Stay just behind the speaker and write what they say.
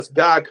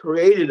God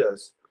created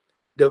us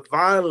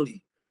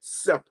divinely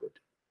separate,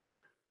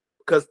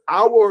 because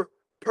our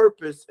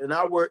purpose and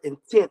our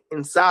intent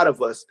inside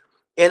of us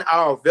in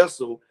our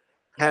vessel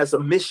has a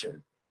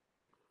mission.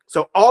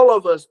 So all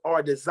of us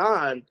are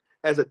designed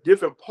as a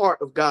different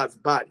part of God's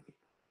body,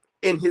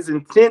 in his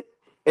intent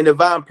and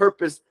divine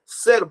purpose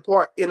set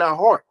apart in our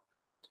heart.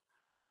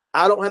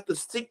 I don't have to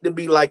seek to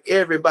be like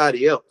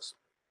everybody else.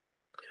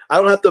 I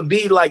don't have to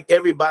be like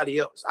everybody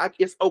else.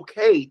 It's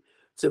okay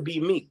to be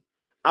me.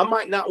 I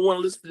might not want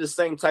to listen to the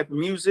same type of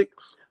music.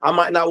 I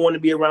might not want to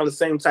be around the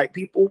same type of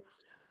people,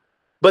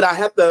 but I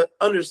have to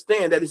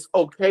understand that it's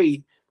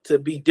okay to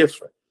be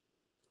different.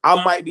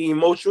 I might be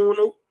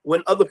emotional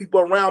when other people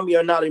around me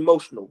are not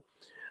emotional.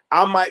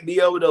 I might be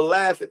able to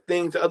laugh at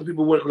things that other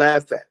people wouldn't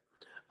laugh at.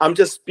 I'm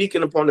just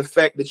speaking upon the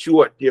fact that you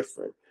are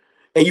different.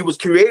 And you was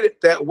created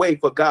that way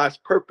for God's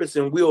purpose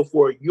and will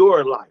for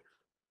your life,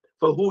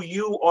 for who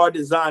you are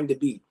designed to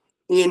be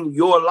in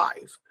your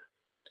life.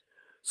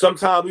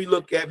 Sometimes we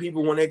look at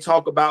people when they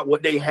talk about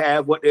what they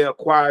have, what they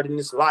acquired in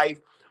this life,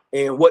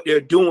 and what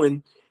they're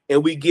doing,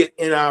 and we get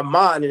in our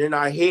mind and in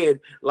our head,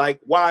 like,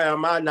 why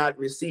am I not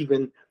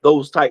receiving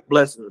those type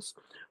blessings?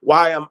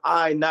 Why am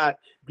I not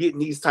getting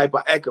these type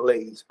of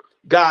accolades?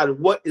 God,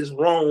 what is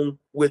wrong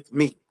with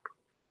me?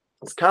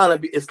 It's kind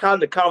of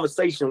the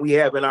conversation we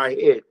have in our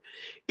head,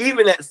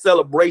 even at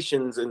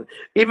celebrations, and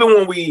even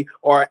when we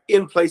are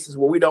in places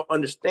where we don't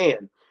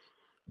understand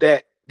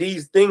that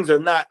these things are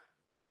not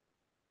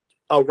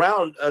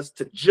around us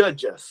to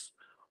judge us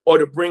or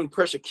to bring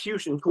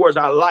persecution towards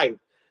our life,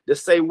 to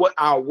say what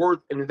our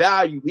worth and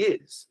value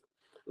is.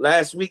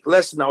 Last week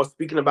lesson, I was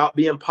speaking about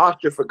being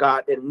postured for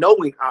God and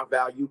knowing our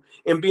value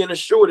and being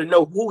assured to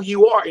know who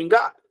you are in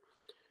God.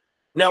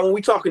 Now, when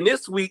we're talking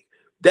this week,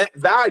 that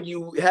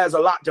value has a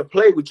lot to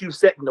play with you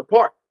setting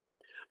apart.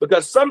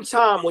 Because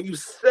sometimes when you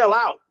sell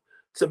out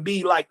to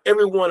be like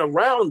everyone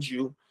around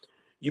you,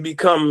 you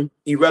become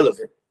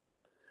irrelevant,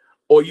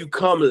 or you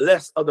come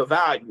less of the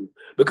value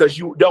because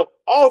you don't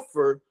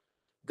offer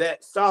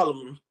that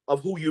solemn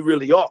of who you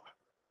really are.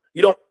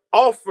 You don't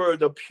offer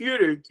the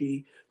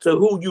purity to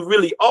who you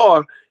really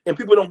are, and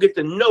people don't get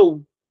to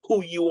know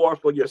who you are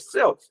for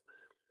yourself,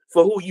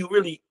 for who you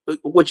really,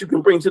 what you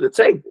can bring to the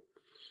table.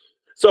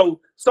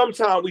 So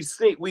sometimes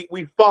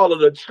we follow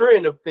the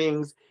trend of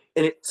things,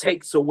 and it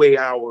takes away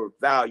our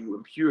value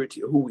and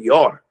purity of who we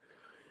are,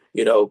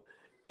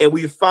 and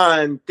we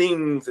find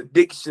things,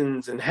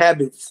 addictions and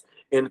habits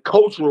and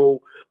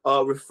cultural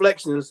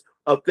reflections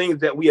of things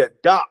that we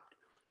adopt,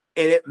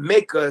 and it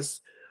make us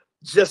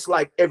just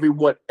like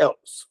everyone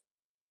else.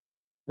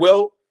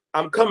 Well,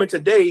 I'm coming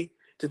today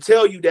to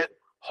tell you that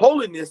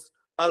holiness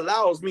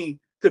allows me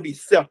to be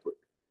separate.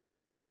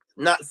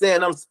 Not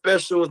saying I'm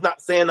special, it's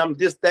not saying I'm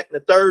this, that, and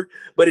the third,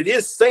 but it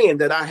is saying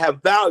that I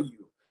have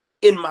value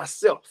in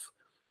myself.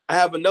 I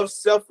have enough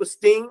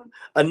self-esteem,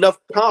 enough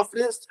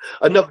confidence,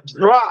 enough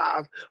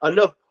drive,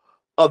 enough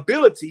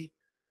ability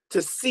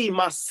to see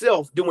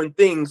myself doing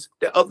things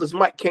that others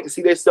can't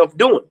see themselves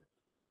doing.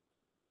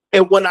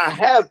 And when I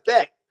have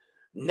that,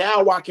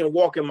 now I can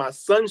walk in my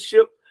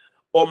sonship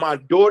or my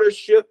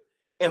daughtership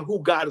and who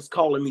God is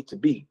calling me to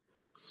be.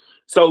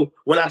 So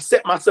when I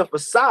set myself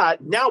aside,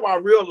 now I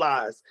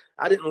realize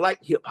I didn't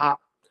like hip hop.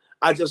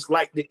 I just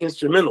liked the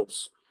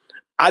instrumentals.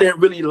 I didn't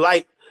really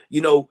like,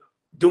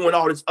 doing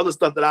all this other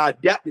stuff that I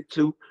adapted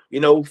to,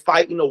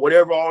 fighting or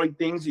whatever, all these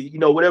things,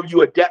 whatever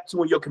you adapt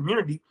to in your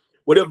community,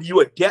 whatever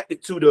you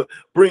adapted to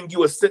bring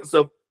you a sense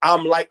of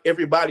I'm like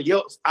everybody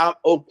else. I'm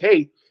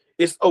okay.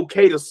 It's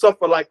okay to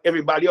suffer like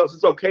everybody else.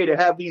 It's okay to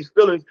have these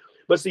feelings.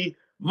 But see,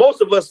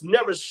 most of us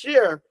never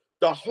share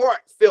the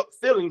heartfelt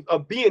feelings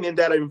of being in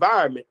that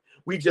environment.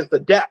 We just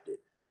adapted.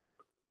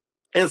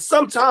 And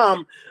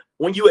sometimes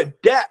when you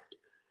adapt,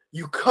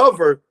 you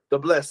cover the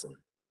blessing.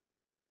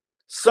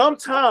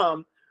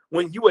 Sometimes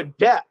when you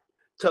adapt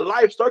to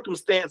life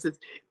circumstances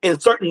in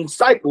certain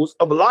cycles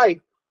of life,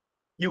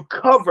 you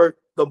cover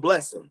the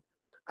blessing.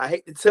 I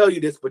hate to tell you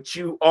this, but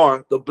you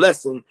are the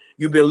blessing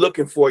you've been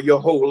looking for your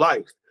whole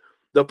life.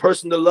 The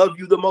person that loves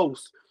you the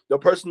most, the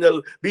person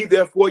that'll be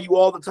there for you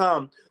all the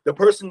time, the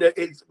person that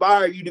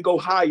inspires you to go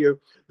higher,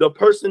 the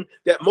person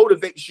that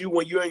motivates you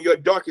when you're in your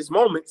darkest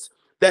moments,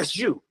 that's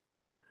you.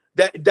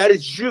 That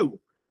is you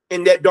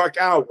in that dark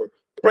hour,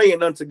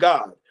 praying unto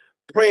God,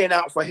 praying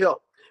out for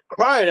help,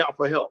 crying out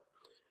for help.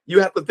 You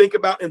have to think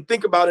about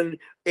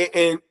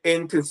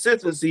in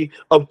consistency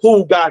of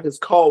who God has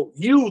called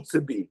you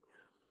to be.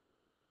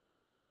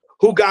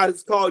 Who God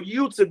has called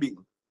you to be.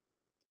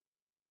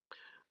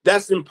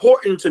 That's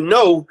important to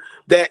know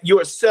that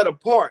you're set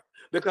apart,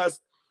 because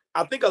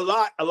I think a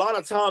lot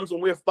of times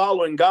when we're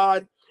following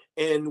God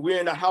and we're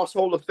in a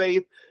household of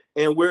faith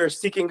and we're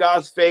seeking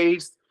God's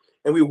face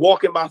and we're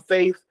walking by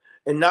faith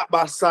and not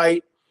by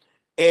sight,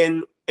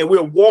 and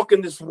we're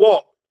walking this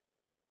walk,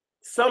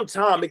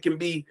 sometimes it can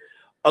be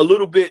a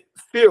little bit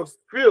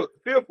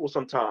fearful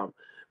sometimes,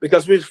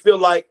 because we feel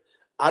like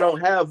I don't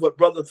have what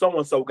brother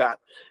so-and-so got.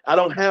 I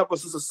don't have what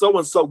sister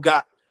so-and-so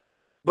got.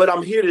 But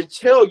I'm here to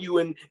tell you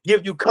and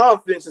give you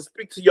confidence and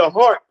speak to your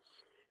heart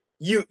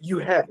You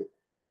have it.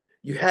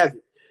 You have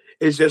it.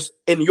 It's just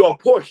in your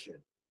portion.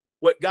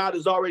 What God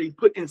has already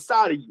put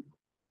inside of you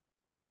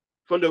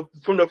from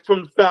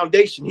the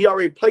foundation. He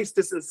already placed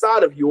this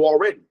inside of you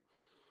already.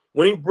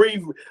 When he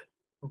breathed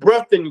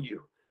breath in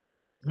you,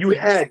 you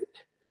had it.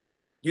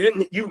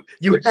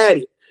 You had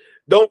it.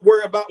 Don't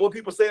worry about what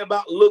people say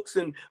about looks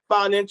and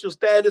financial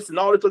status and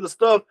all this other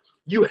stuff.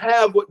 You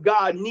have what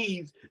God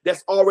needs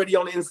that's already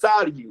on the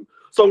inside of you.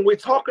 So when we're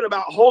talking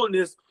about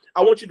holiness,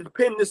 I want you to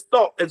pin this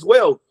thought as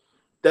well,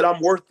 that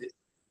I'm worth it,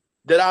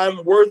 that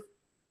I'm worth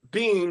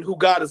being who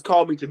God has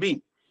called me to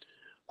be.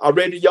 I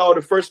read to y'all,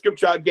 the first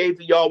scripture I gave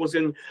to y'all was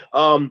in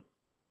 1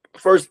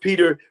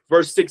 Peter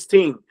verse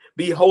 16.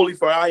 Be holy,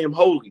 for I am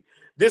holy.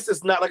 This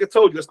is not, like I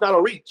told you, it's not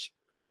a reach.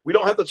 We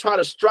don't have to try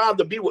to strive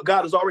to be what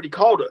God has already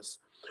called us.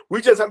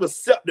 We just have to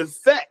accept the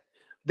fact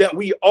that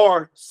we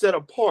are set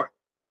apart.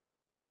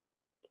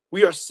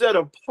 We are set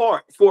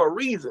apart for a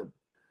reason.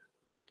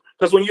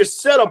 Because when you're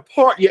set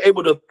apart, you're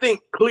able to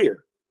think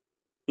clear.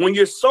 When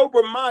you're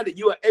sober-minded,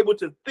 you are able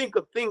to think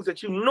of things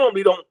that you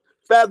normally don't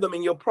fathom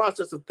in your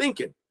process of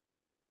thinking.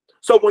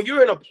 So when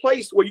you're in a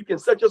place where you can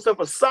set yourself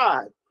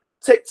aside,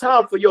 take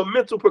time for your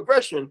mental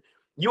progression,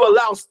 you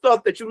allow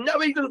stuff that you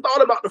never even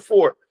thought about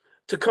before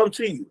to come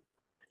to you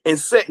and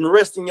set and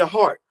rest in your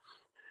heart,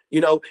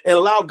 and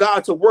allow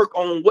God to work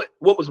on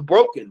what was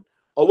broken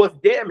or what's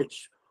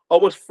damaged or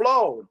what's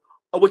flawed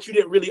or what you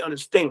didn't really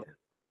understand.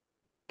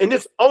 And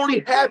this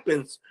only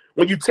happens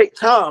when you take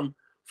time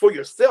for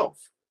yourself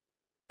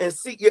and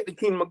seek yet the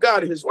kingdom of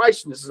God and his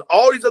righteousness. And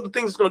all these other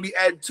things are going to be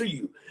added to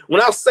you.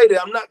 When I say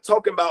that, I'm not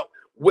talking about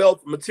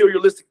wealth,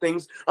 materialistic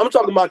things. I'm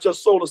talking about your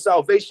soul of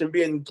salvation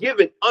being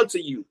given unto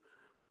you.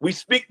 We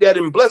speak that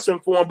in blessing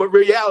form, but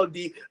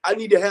reality, I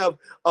need to have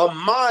a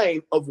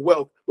mind of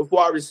wealth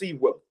before I receive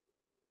wealth.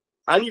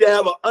 I need to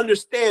have an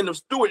understanding of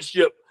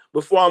stewardship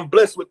before I'm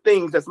blessed with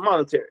things that's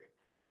monetary.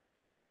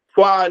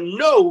 For I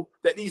know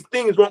that these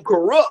things won't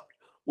corrupt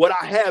what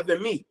I have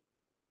in me.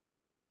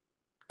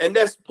 And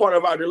that's part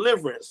of our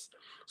deliverance.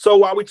 So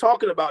while we're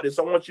talking about this,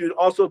 I want you to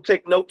also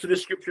take note to the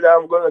scripture that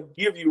I'm going to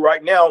give you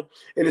right now.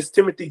 And it's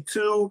Timothy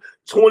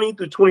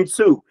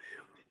 2:20-22.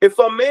 If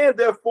a man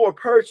therefore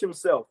purge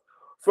himself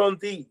from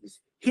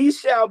these, he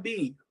shall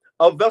be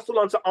a vessel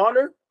unto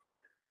honor,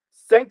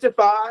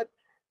 sanctified,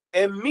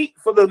 and meet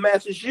for the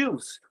master's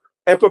use,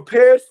 and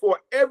prepared for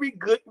every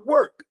good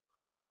work.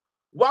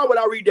 Why would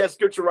I read that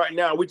scripture right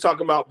now? We're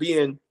talking about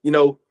being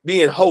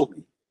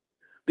holy.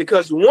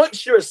 Because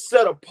once you're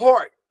set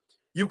apart,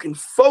 you can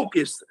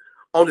focus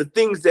on the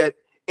things that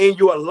in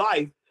your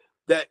life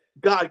that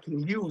God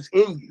can use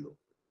in you.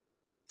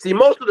 See,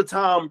 most of the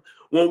time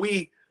when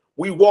we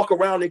walk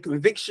around in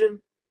conviction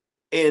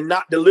and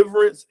not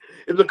deliverance,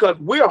 is because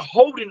we're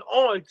holding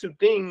on to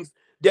things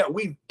that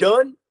we've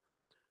done,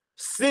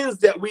 sins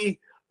that we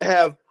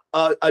have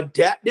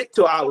adapted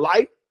to our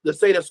life, to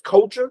say that's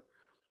culture,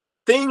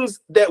 things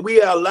that we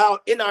allow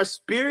in our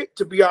spirit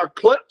to be our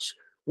clutch,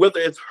 whether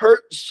it's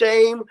hurt,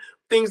 shame,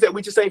 things that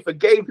we just ain't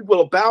forgave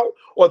people about,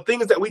 or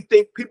things that we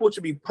think people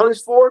should be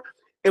punished for.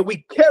 And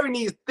we carry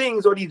these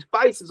things or these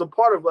vices a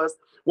part of us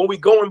when we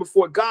go in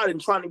before God and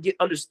trying to get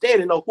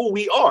understanding of who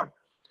we are.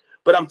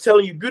 But I'm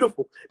telling you,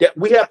 beautiful, that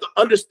we have to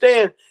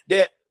understand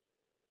that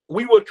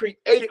we were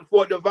created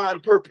for a divine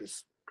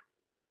purpose.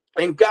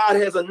 And God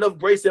has enough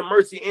grace and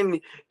mercy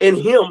in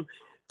him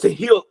to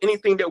heal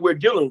anything that we're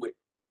dealing with.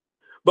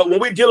 But when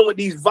we're dealing with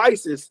these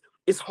vices,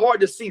 it's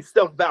hard to see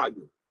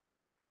self-value.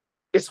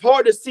 It's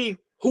hard to see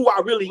who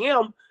I really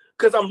am,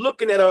 because I'm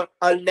looking at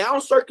a now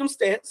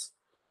circumstance,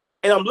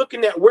 and I'm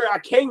looking at where I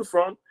came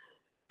from.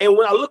 And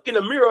when I look in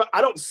the mirror,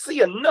 I don't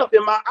see enough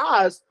in my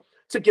eyes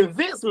to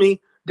convince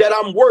me that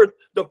I'm worth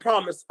the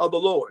promise of the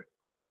Lord.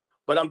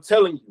 But I'm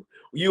telling you,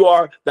 you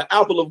are the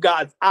apple of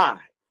God's eye.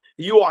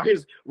 You are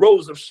his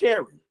rose of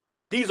Sharon.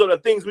 These are the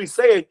things we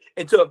say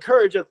and to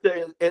encourage us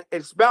to and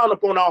expound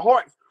upon our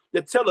hearts,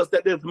 to tell us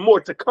that there's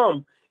more to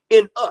come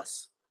in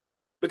us.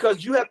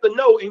 Because you have to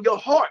know in your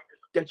heart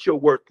that you're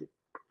worth it.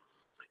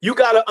 You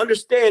got to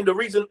understand the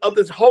reason of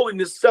this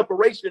holiness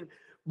separation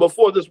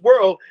before this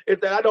world is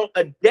that I don't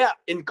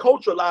adapt and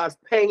culturalize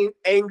pain,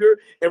 anger,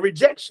 and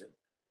rejection.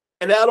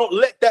 And I don't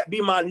let that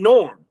be my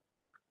norm.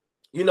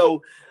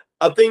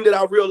 A thing that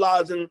I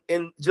realized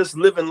in just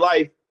living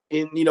life,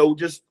 in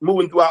just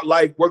moving throughout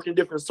life, working in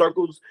different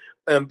circles,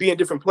 and being in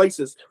different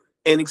places,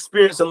 and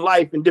experiencing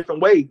life in different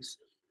ways,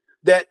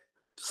 that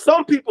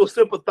some people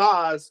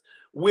sympathize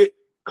with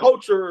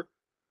culture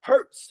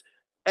hurts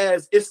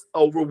as it's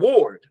a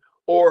reward,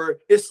 or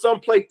it's some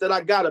place that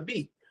I gotta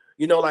be.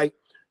 Like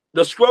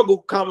the struggle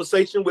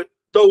conversation with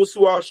those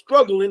who are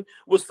struggling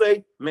will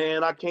say,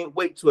 man, I can't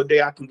wait till a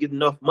day I can get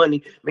enough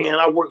money. Man,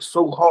 I work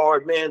so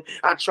hard, man.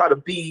 I try to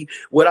be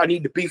what I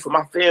need to be for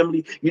my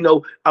family.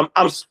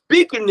 I'm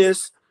speaking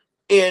this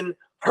in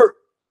hurt.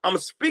 I'm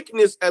speaking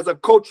this as a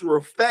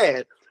cultural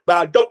fad, but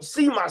I don't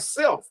see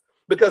myself,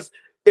 because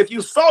if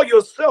you saw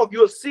yourself,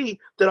 you'll see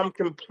that I'm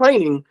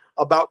complaining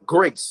about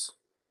grace.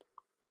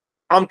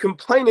 I'm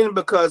complaining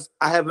because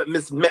I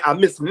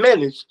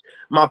mismanaged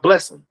my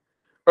blessing.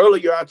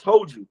 Earlier, I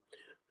told you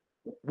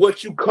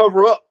What you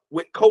cover up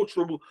with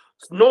cultural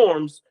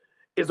norms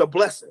is a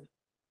blessing.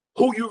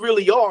 Who you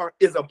really are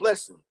is a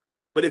blessing.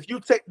 But if you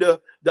take the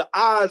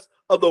eyes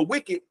of the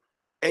wicked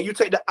and you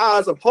take the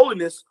eyes of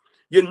holiness,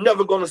 you're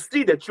never going to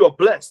see that you're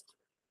blessed.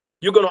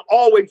 You're going to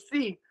always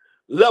see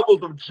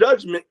levels of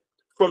judgment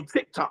from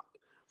TikTok,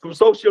 from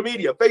social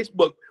media,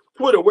 Facebook,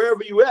 Twitter,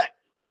 wherever you at.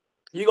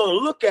 You're going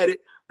to look at it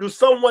through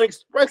someone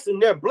expressing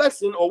their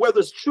blessing, or whether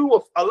it's true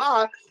or a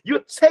lie, you're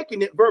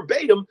taking it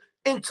verbatim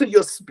into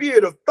your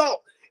spirit of thought,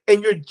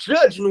 and you're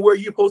judging where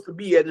you're supposed to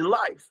be at in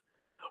life,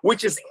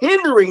 which is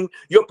hindering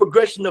your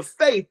progression of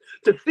faith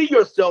to see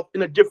yourself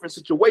in a different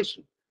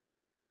situation.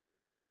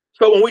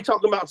 So when we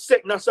talk about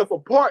setting ourselves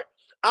apart,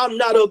 I'm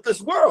not of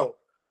this world.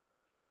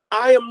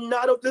 I am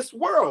not of this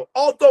world.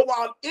 Although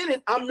I'm in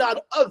it, I'm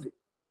not of it.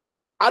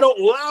 I don't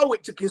allow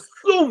it to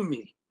consume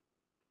me.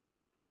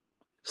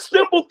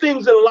 Simple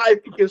things in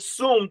life can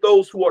consume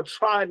those who are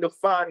trying to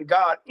find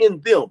God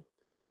in them.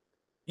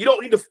 You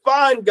don't need to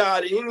find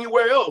God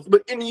anywhere else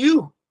but in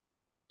you.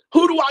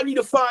 Who do I need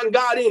to find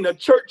God in? A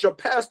church, a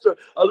pastor,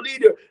 a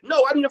leader?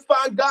 No, I need to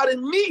find God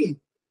in me.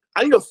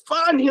 I need to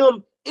find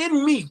him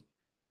in me.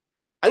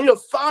 I need to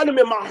find him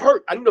in my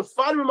hurt. I need to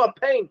find him in my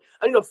pain.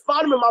 I need to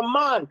find him in my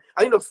mind.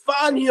 I need to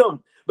find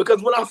him,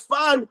 because when I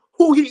find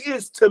who he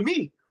is to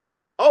me,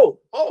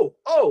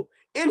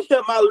 in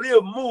him I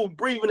live, move,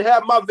 breathe, and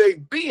have my very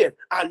being.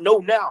 I know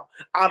now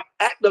I'm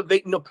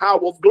activating the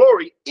power of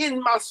glory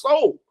in my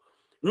soul.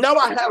 Now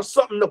I have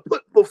something to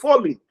put before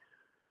me.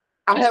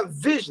 I have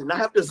vision. I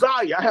have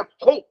desire. I have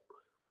hope.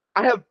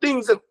 I have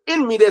things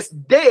in me that's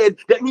dead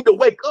that need to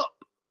wake up.